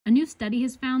new study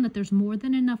has found that there's more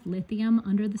than enough lithium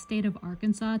under the state of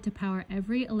Arkansas to power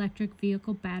every electric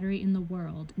vehicle battery in the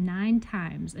world 9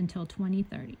 times until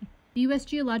 2030. The U.S.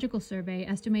 Geological Survey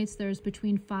estimates there's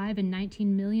between 5 and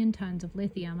 19 million tons of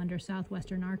lithium under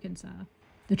southwestern Arkansas.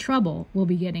 The trouble will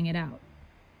be getting it out.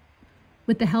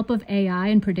 With the help of AI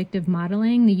and predictive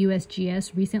modeling, the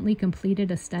USGS recently completed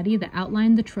a study that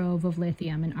outlined the trove of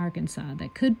lithium in Arkansas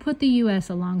that could put the U.S.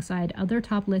 alongside other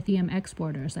top lithium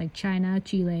exporters like China,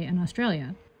 Chile, and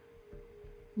Australia.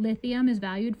 Lithium is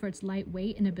valued for its light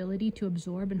weight and ability to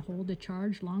absorb and hold a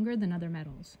charge longer than other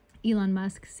metals. Elon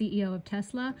Musk, CEO of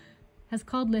Tesla, has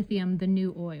called lithium the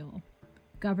new oil.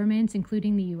 Governments,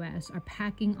 including the U.S., are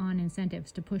packing on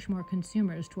incentives to push more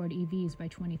consumers toward EVs by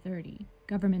 2030.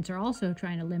 Governments are also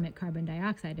trying to limit carbon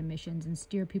dioxide emissions and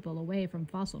steer people away from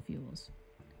fossil fuels.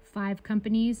 5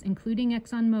 companies, including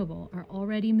ExxonMobil, are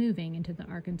already moving into the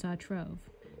Arkansas trove.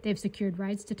 They've secured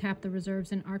rights to tap the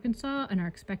reserves in Arkansas and are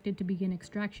expected to begin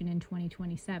extraction in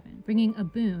 2027, bringing a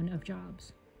boon of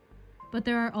jobs. But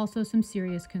there are also some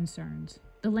serious concerns.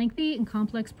 The lengthy and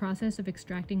complex process of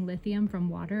extracting lithium from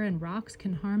water and rocks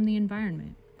can harm the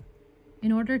environment.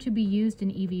 In order to be used in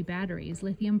EV batteries,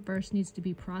 lithium first needs to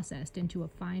be processed into a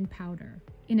fine powder.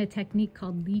 In a technique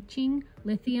called leaching,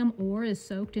 lithium ore is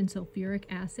soaked in sulfuric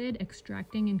acid,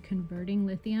 extracting and converting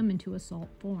lithium into a salt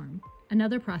form.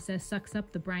 Another process sucks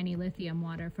up the briny lithium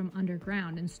water from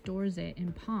underground and stores it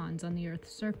in ponds on the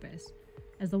Earth's surface.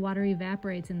 As the water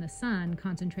evaporates in the sun,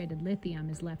 concentrated lithium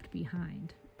is left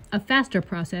behind. A faster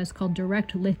process called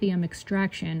direct lithium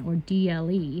extraction, or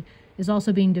DLE, is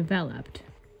also being developed.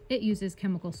 It uses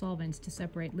chemical solvents to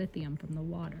separate lithium from the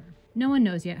water. No one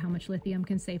knows yet how much lithium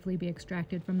can safely be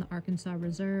extracted from the Arkansas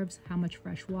reserves, how much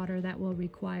fresh water that will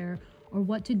require, or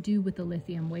what to do with the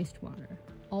lithium wastewater.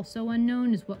 Also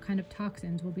unknown is what kind of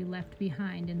toxins will be left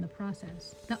behind in the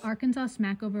process. The Arkansas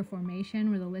Smackover Formation,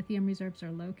 where the lithium reserves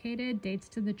are located, dates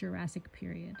to the Jurassic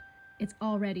period. It's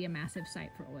already a massive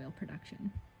site for oil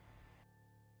production.